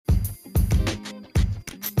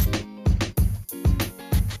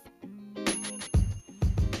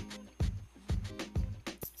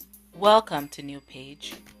Welcome to New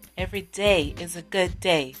Page. Every day is a good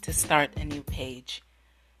day to start a new page.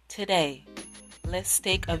 Today, let's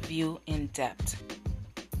take a view in depth.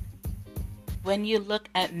 When you look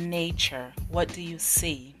at nature, what do you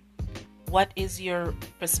see? What is your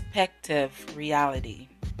perspective reality?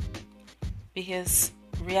 Because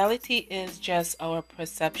reality is just our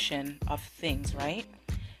perception of things, right?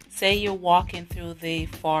 Say you're walking through the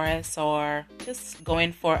forest or just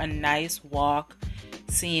going for a nice walk,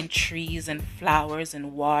 seeing trees and flowers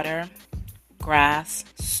and water, grass,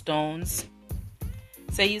 stones.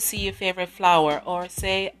 Say you see your favorite flower or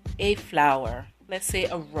say a flower, let's say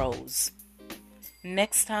a rose.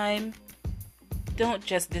 Next time, don't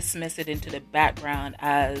just dismiss it into the background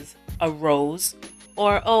as a rose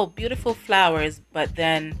or, oh, beautiful flowers, but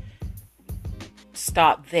then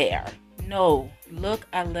stop there. No, look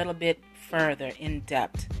a little bit further in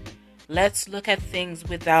depth. Let's look at things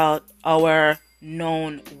without our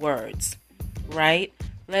known words, right?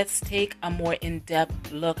 Let's take a more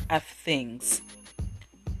in-depth look at things.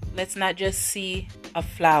 Let's not just see a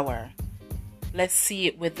flower. Let's see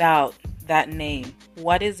it without that name.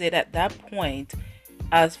 What is it at that point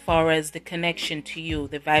as far as the connection to you,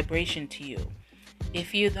 the vibration to you?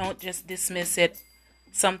 If you don't just dismiss it,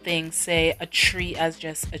 something, say a tree as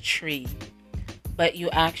just a tree, but you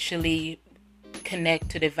actually connect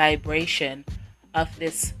to the vibration of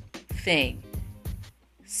this thing.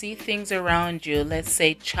 See things around you, let's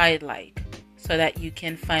say childlike, so that you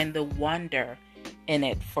can find the wonder in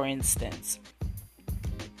it, for instance.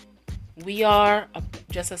 We are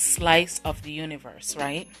just a slice of the universe,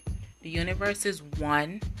 right? The universe is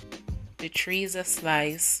one. The tree is a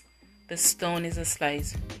slice. The stone is a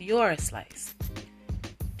slice. You're a slice.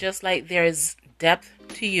 Just like there's depth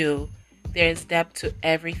to you, there's depth to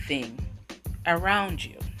everything around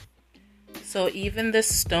you. So even the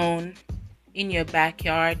stone in your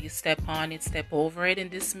backyard, you step on it, step over it,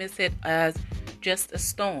 and dismiss it as just a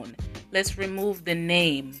stone. Let's remove the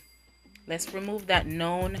name. Let's remove that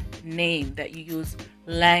known name that you use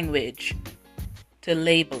language to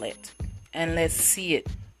label it. And let's see it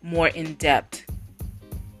more in depth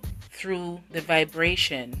through the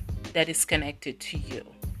vibration that is connected to you.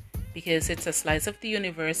 Because it's a slice of the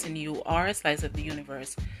universe and you are a slice of the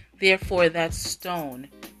universe. Therefore, that stone,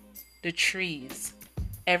 the trees,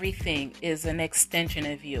 everything is an extension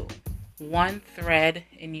of you. One thread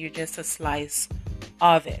and you're just a slice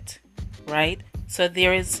of it, right? So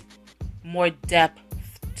there is more depth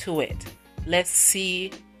to it. Let's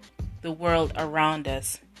see the world around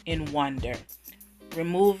us in wonder.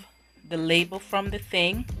 Remove the label from the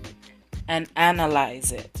thing and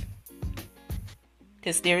analyze it.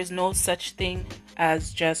 Because there is no such thing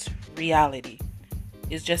as just reality.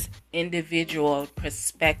 It's just individual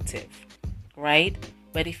perspective, right?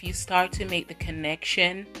 But if you start to make the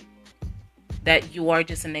connection that you are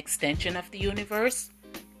just an extension of the universe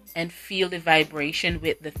and feel the vibration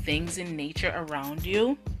with the things in nature around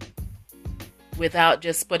you without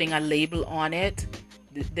just putting a label on it,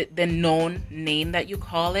 the known name that you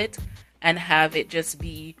call it, and have it just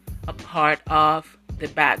be a part of the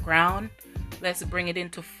background, let's bring it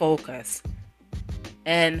into focus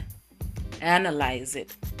and analyze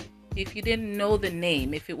it. If you didn't know the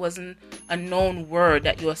name, if it wasn't a known word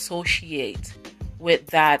that you associate with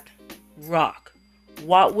that rock,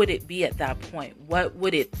 what would it be at that point? What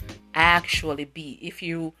would it actually be if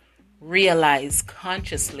you realize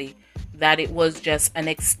consciously that it was just an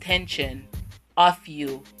extension of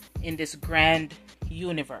you in this grand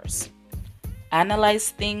universe?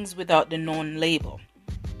 Analyze things without the known label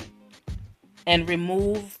and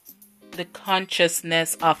remove the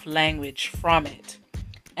consciousness of language from it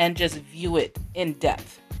and just view it in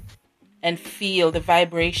depth and feel the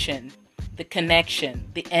vibration, the connection,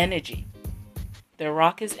 the energy. The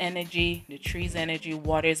rock is energy, the tree's energy,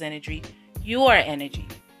 water's energy, you are energy.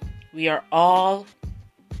 We are all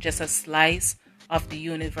just a slice of the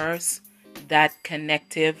universe, that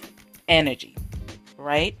connective energy,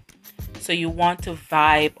 right? So you want to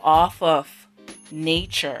vibe off of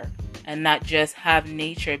nature and not just have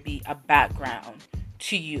nature be a background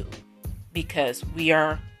to you, because we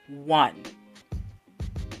are one,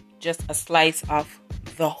 just a slice of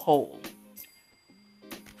the whole.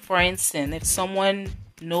 For instance, if someone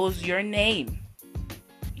knows your name,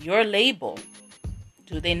 your label,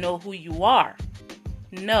 do they know who you are?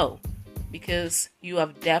 No, because you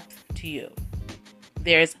have depth to you.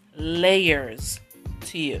 There's layers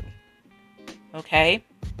to you. Okay?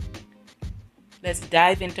 Let's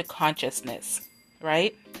dive into consciousness,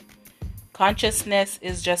 right? Consciousness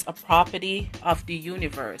is just a property of the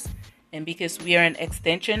universe. And because we are an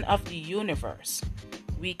extension of the universe,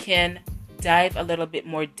 we can dive a little bit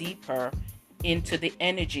more deeper into the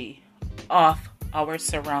energy of our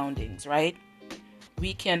surroundings, right?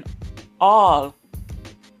 We can all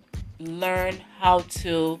learn how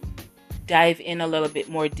to dive in a little bit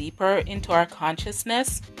more deeper into our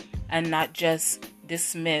consciousness and not just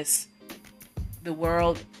dismiss the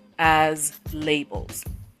world as labels.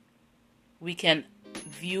 We can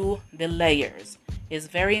view the layers. It's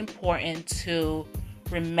very important to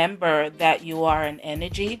remember that you are an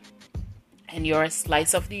energy and you're a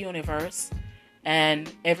slice of the universe,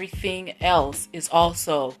 and everything else is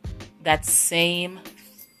also that same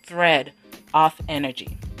thread of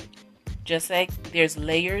energy. Just like there's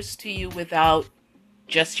layers to you without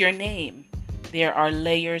just your name, there are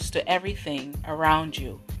layers to everything around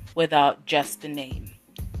you without just the name.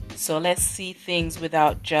 So let's see things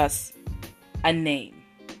without just a name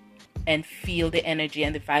and feel the energy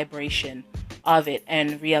and the vibration of it,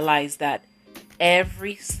 and realize that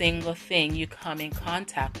every single thing you come in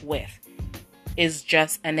contact with is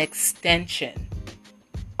just an extension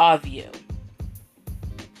of you,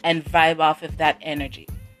 and vibe off of that energy.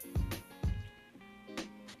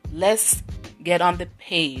 Let's get on the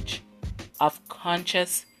page of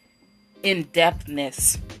conscious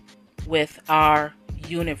in-depthness with our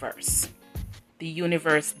universe. The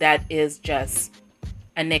universe that is just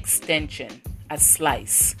an extension, a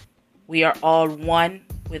slice. We are all one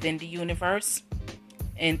within the universe.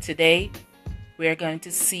 And today, we're going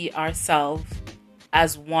to see ourselves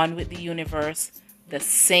as one with the universe. The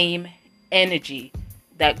same energy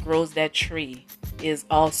that grows that tree is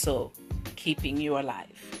also keeping you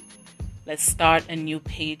alive. Let's start a new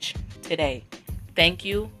page today. Thank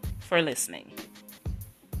you for listening.